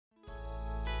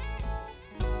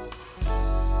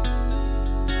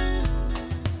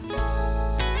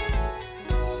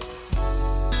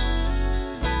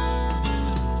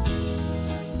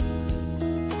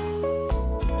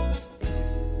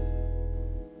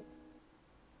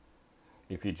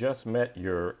If you just met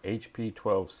your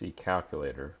HP12C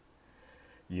calculator,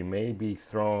 you may be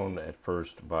thrown at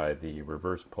first by the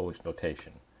reverse Polish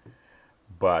notation,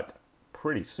 but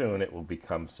pretty soon it will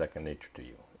become second nature to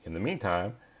you. In the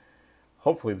meantime,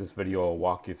 hopefully this video will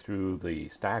walk you through the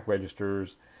stack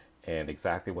registers and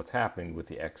exactly what's happening with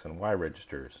the X and Y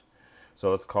registers. So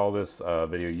let's call this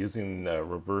video using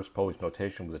reverse Polish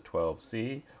notation with a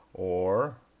 12C,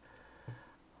 or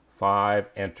 5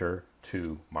 enter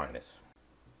 2 minus.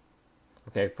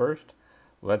 Okay, first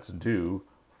let's do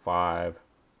 5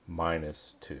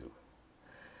 minus 2.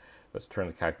 Let's turn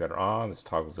the calculator on. This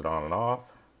toggles it on and off.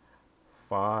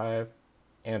 5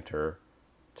 enter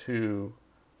 2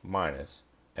 minus,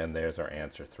 and there's our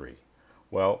answer 3.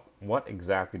 Well, what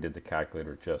exactly did the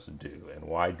calculator just do, and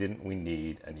why didn't we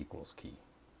need an equals key?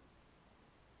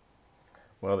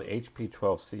 Well, the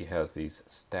HP12C has these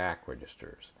stack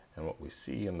registers, and what we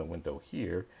see in the window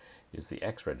here is the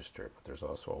X register, but there's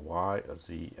also a Y, a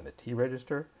Z, and a T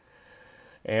register.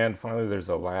 And finally, there's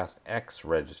a last X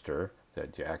register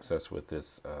that you access with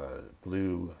this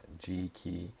blue G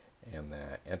key and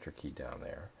the enter key down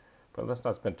there. But let's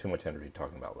not spend too much energy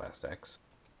talking about last X.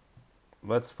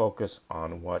 Let's focus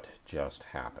on what just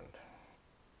happened.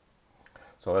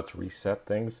 So let's reset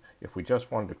things. If we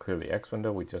just wanted to clear the X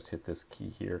window, we just hit this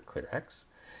key here, clear X.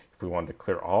 If we wanted to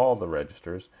clear all the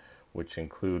registers, which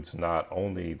includes not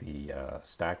only the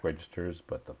stack registers,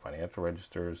 but the financial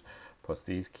registers, plus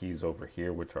these keys over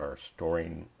here, which are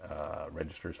storing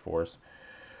registers for us,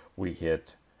 we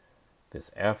hit this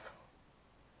F,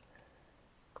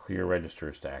 clear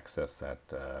registers, to access that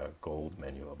gold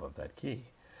menu above that key.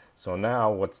 So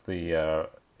now what's the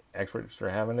X register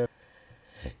have in it?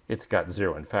 It's got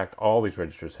 0. In fact, all these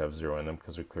registers have 0 in them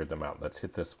because we cleared them out. Let's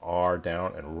hit this R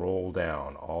down and roll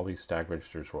down. All these stack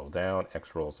registers roll down.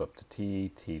 X rolls up to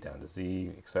T, T down to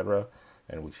Z, etc.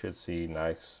 And we should see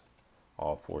nice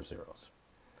all 4 zeros.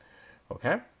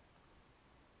 Okay?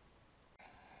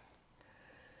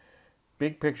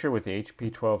 Big picture with the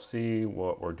HP12C,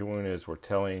 what we're doing is we're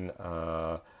telling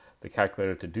the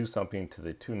calculator to do something to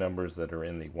the two numbers that are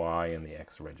in the Y and the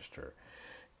X register.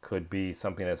 Could be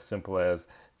something as simple as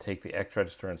take the X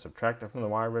register and subtract it from the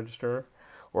Y register,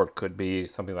 or it could be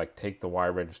something like take the Y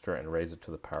register and raise it to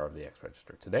the power of the X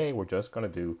register. Today we're just going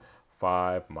to do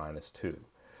 5 minus 2.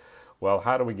 Well,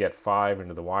 how do we get 5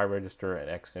 into the Y register and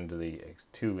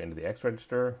 2 into the X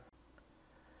register?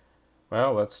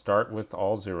 Well, let's start with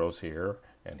all zeros here,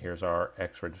 and here's our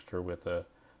X register with a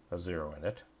 0 in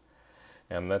it.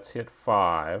 And let's hit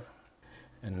 5,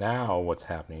 and now what's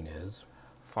happening is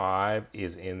 5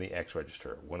 is in the X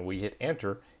register. When we hit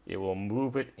enter, it will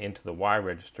move it into the Y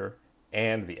register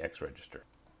and the X register.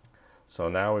 So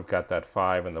now we've got that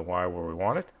 5 in the Y where we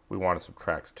want it. We want to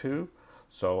subtract 2,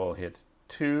 so we'll hit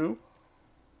 2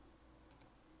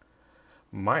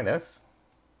 minus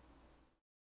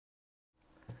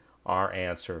our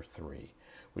answer 3.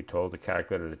 We told the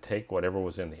calculator to take whatever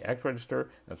was in the X register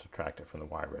and subtract it from the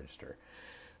Y register.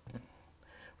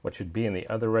 What should be in the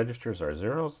other registers are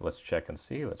zeros. Let's check and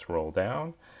see. Let's roll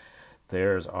down.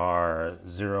 There's our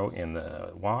 0 in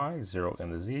the Y, 0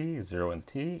 in the Z, 0 in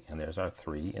the T, and there's our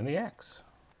 3 in the X.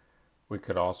 We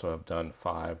could also have done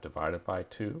 5 divided by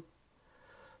 2.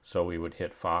 So we would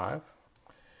hit 5,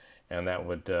 and that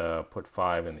would put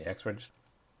 5 in the X register.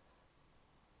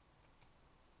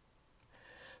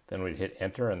 Then we'd hit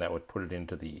enter, and that would put it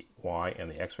into the Y and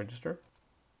the X register.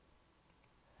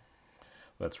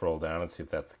 Let's roll down and see if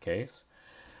that's the case.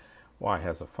 Y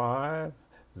has a 5,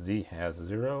 Z has a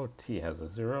 0, T has a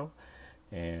 0,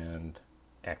 and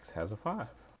X has a 5.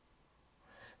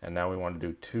 And now we want to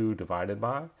do 2 divided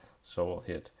by, so we'll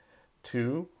hit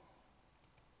 2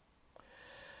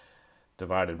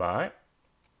 divided by,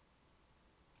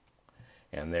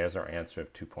 and there's our answer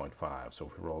of 2.5. So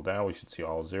if we roll down, we should see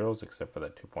all zeros except for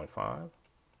that 2.5.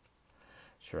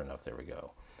 Sure enough, there we go.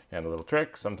 And a little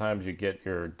trick, sometimes you get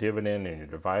your dividend and your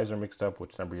divisor mixed up,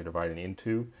 which number you're dividing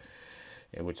into,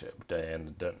 and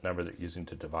the number that you're using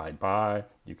to divide by.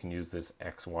 You can use this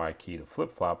XY key to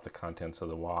flip-flop the contents of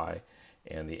the Y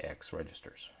and the X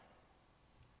registers.